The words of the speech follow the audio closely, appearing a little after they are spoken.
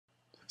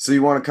So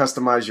you want to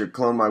customize your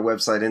Clone My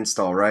Website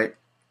install, right?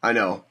 I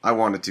know, I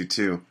wanted to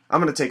too.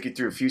 I'm going to take you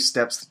through a few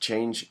steps to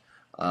change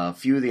a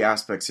few of the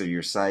aspects of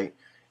your site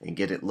and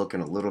get it looking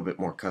a little bit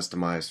more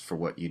customized for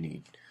what you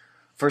need.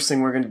 First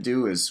thing we're going to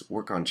do is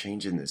work on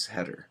changing this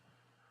header.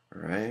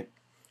 Alright,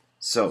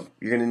 so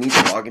you're going to need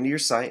to log into your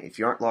site. If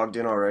you aren't logged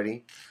in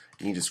already,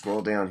 you need to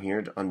scroll down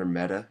here to under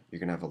Meta. You're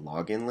going to have a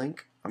login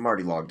link. I'm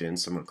already logged in,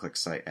 so I'm going to click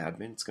Site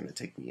Admin. It's going to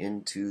take me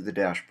into the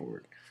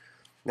dashboard.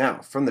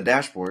 Now, from the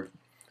dashboard,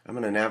 I'm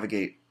going to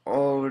navigate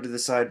all over to the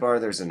sidebar.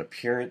 There's an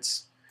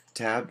Appearance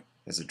tab.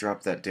 As I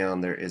drop that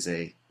down, there is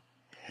a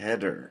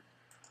header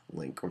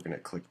link. We're going to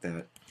click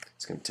that.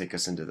 It's going to take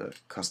us into the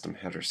custom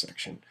header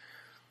section.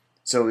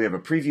 So we have a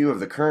preview of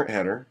the current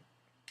header.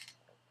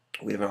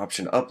 We have an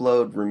option to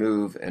upload,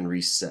 remove, and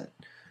reset.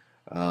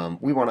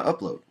 We want to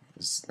upload.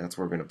 That's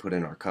where we're going to put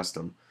in our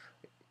custom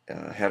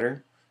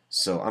header.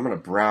 So I'm going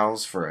to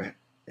browse for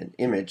an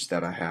image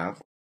that I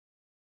have.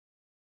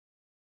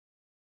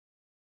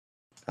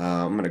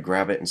 I'm going to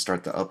grab it and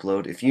start the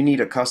upload. If you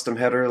need a custom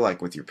header,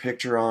 like with your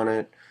picture on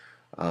it,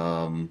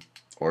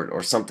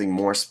 or something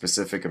more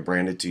specific and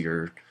branded to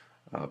your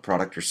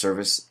product or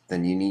service,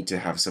 then you need to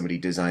have somebody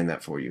design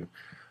that for you.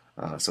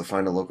 So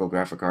find a local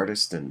graphic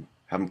artist and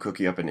have them cook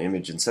you up an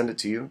image and send it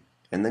to you,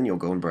 and then you'll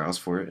go and browse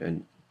for it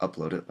and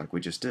upload it like we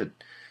just did.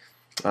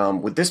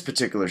 With this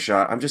particular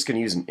shot, I'm just going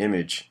to use an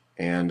image,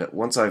 and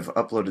once I've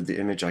uploaded the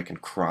image, I can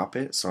crop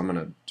it. So I'm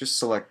going to just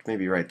select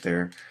maybe right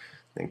there,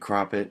 then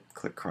crop it,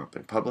 click crop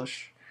and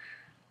publish,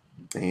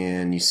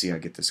 and you see I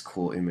get this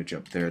cool image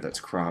up there that's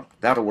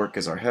cropped. That'll work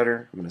as our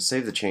header. I'm going to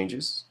save the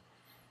changes,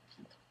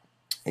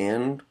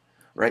 and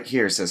right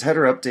here it says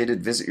header updated,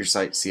 visit your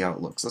site, see how it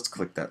looks. Let's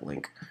click that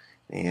link,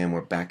 and we're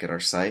back at our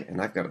site,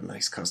 and I've got a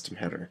nice custom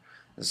header.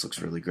 This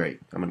looks really great.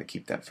 I'm going to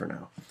keep that for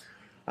now.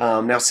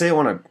 Now say I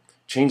want to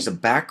change the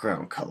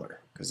background color,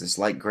 because this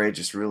light gray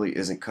just really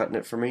isn't cutting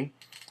it for me.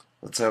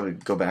 Let's have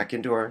it go back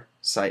into our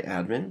site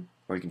admin,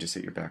 or you can just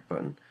hit your back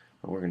button.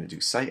 We're going to do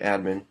Site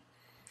Admin,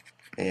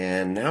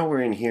 and now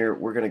we're in here.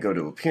 We're going to go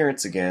to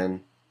Appearance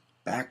again,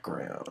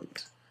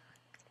 Background,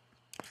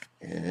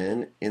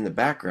 and in the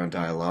Background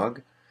dialog,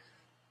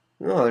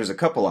 there's a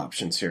couple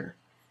options here.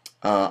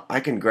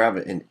 I can grab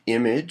an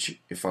image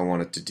if I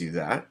wanted to do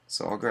that,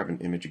 so I'll grab an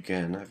image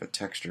again. I have a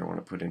texture I want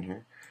to put in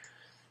here,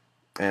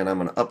 and I'm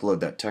going to upload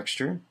that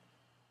texture,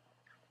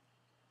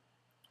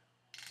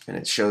 and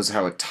it shows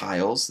how it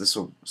tiles. This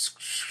will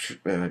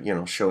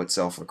show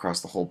itself across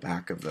the whole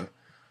back of the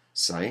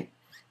site.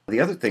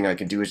 The other thing I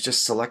can do is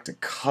just select a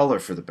color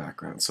for the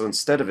background. So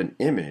instead of an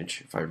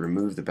image, if I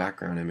remove the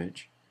background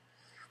image,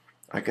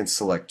 I can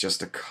select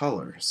just a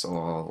color. So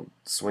I'll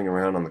swing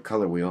around on the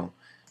color wheel,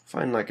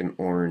 find like an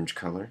orange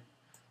color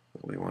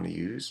that we want to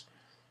use,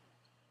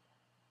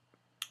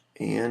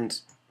 and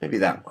maybe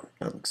that one.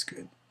 That looks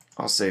good.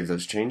 I'll save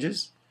those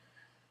changes.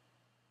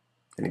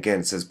 And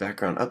again, it says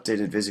background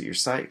updated, visit your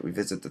site. We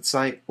visit the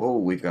site. Whoa,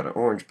 we've got an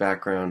orange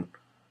background.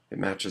 It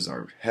matches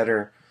our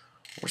header.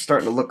 We're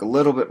starting to look a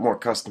little bit more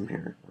custom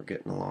here. We're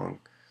getting along.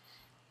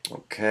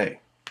 Okay.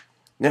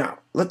 Now,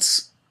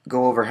 let's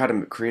go over how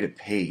to create a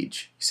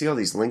page. You see all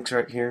these links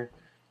right here?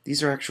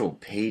 These are actual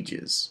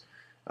pages.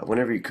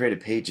 Whenever you create a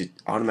page, it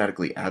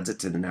automatically adds it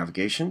to the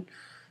navigation,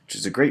 which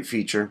is a great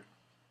feature.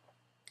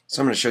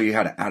 So I'm going to show you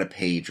how to add a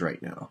page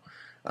right now.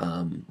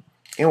 And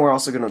we're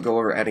also going to go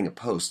over adding a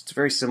post. It's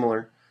very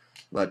similar,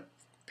 but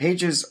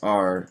pages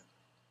are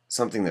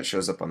something that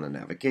shows up on the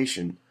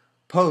navigation.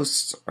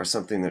 Posts are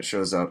something that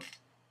shows up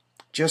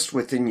just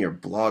within your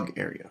blog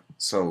area.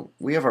 So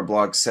we have our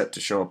blog set to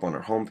show up on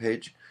our home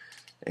page,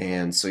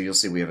 and so you'll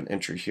see we have an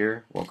entry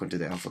here, welcome to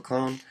the Alpha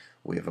Clone.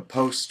 We have a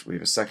post, we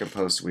have a second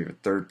post, we have a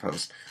third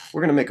post.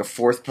 We're going to make a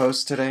fourth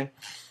post today,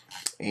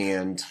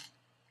 and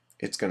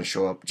it's going to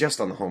show up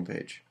just on the home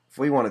page. If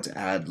we wanted to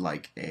add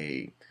like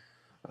a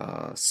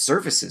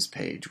services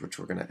page, which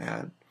we're going to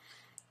add,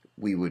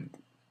 we would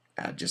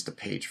add just a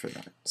page for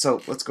that.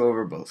 So let's go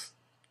over both.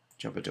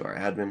 Jump into our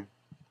admin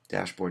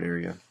dashboard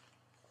area.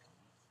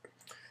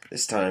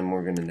 This time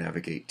we're going to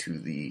navigate to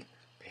the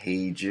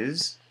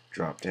pages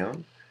drop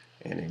down,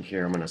 and in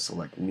here I'm going to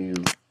select new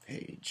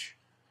page,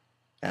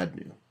 add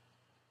new.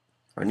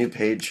 Our new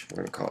page, we're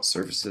going to call it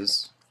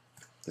services.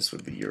 This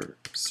would be your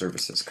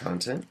services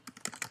content.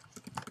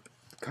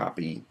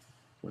 Copy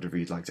whatever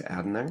you'd like to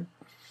add in there.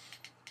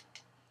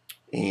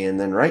 And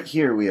then right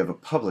here we have a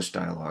publish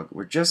dialog.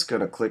 We're just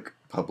going to click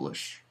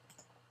publish.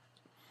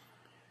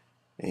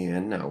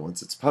 And now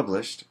once it's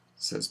published, it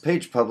says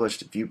page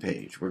published, view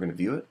page. We're going to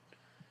view it,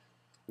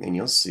 and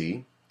you'll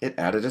see it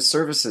added a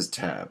services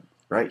tab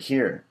right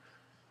here.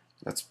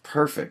 That's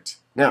perfect.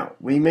 Now,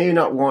 we may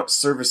not want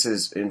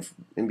services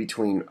in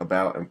between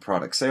about and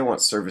products. Say I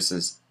want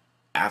services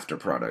after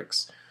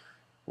products.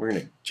 We're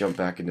going to jump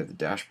back into the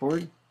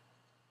dashboard.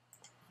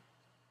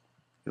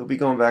 You'll be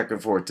going back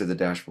and forth to the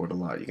dashboard a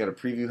lot. You got to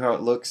preview how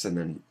it looks and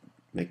then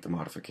make the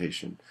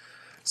modification.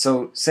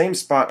 So same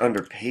spot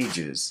under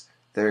pages,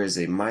 there is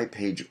a my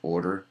page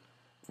order.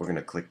 We're going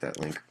to click that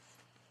link,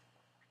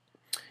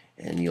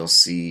 and you'll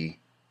see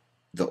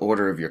the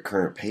order of your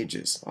current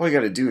pages. All you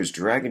got to do is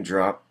drag and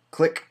drop,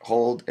 click,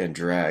 hold, and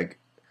drag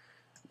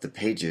the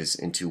pages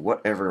into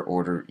whatever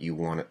order you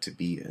want it to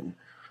be in.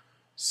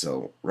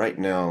 So right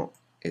now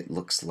it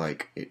looks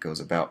like it goes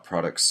about,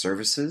 products,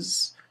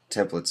 services,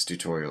 templates,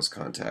 tutorials,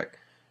 contact,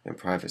 and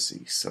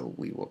privacy. So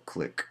we will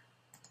click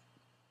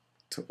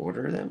to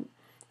order them.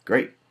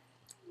 Great.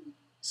 It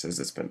says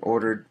it's been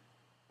ordered.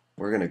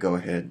 We're going to go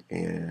ahead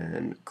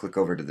and click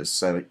over to this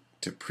site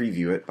to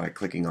preview it by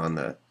clicking on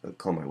the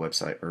Call My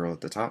Website URL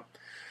at the top.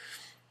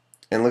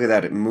 And look at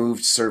that, it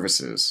moved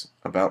services,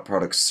 about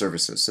products,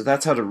 services. So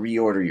that's how to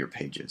reorder your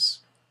pages.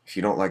 If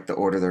you don't like the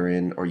order they're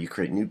in, or you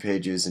create new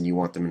pages and you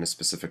want them in a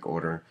specific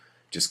order,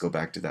 just go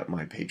back to that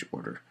My Page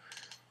order.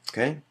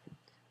 Okay?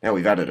 Now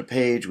we've added a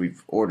page,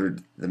 we've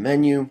ordered the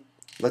menu.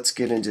 Let's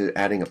get into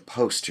adding a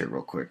post here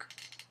real quick.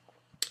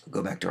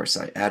 Go back to our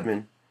site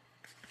admin.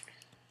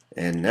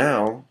 And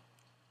now,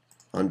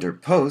 under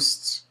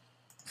posts,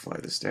 fly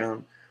this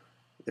down,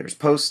 there's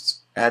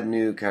posts, add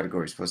new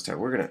categories, post type.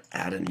 We're going to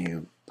add a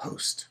new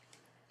post.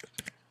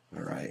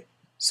 Alright,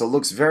 so it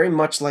looks very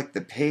much like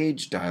the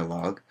page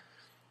dialog.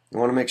 You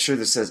want to make sure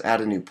this says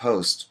add a new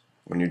post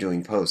when you're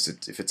doing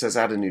posts. If it says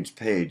add a new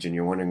page and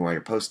you're wondering why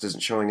your post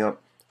isn't showing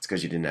up, it's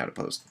because you didn't add a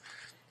post.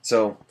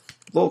 So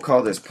we'll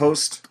call this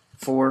post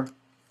 4.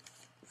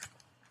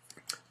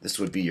 This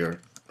would be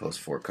your post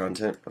 4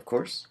 content, of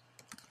course.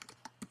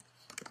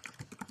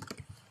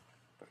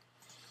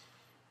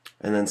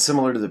 And then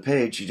similar to the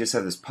page, you just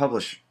have this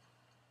publish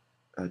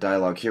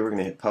dialog here. We're going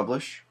to hit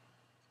publish.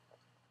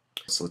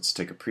 So let's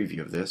take a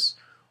preview of this.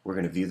 We're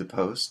going to view the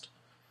post.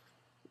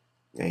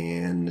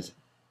 And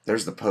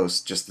there's the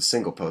post, just the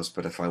single post.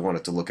 But if I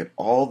wanted to look at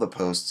all the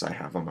posts I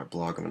have on my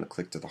blog, I'm going to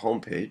click to the home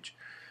page.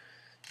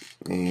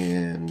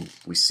 And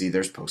we see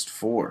there's post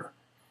 4.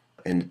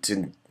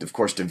 And of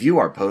course, to view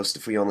our post,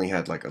 if we only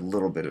had like a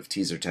little bit of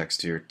teaser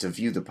text here, to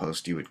view the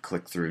post, you would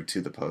click through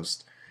to the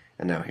post.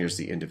 And now here's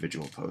the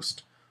individual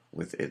post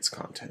with its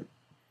content.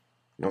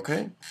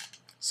 Okay?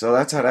 So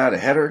that's how to add a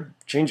header,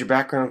 change your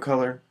background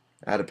color,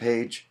 add a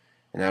page,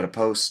 and add a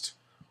post.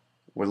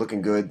 We're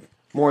looking good.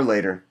 More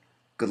later.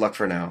 Good luck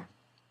for now.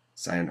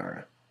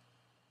 Sayonara.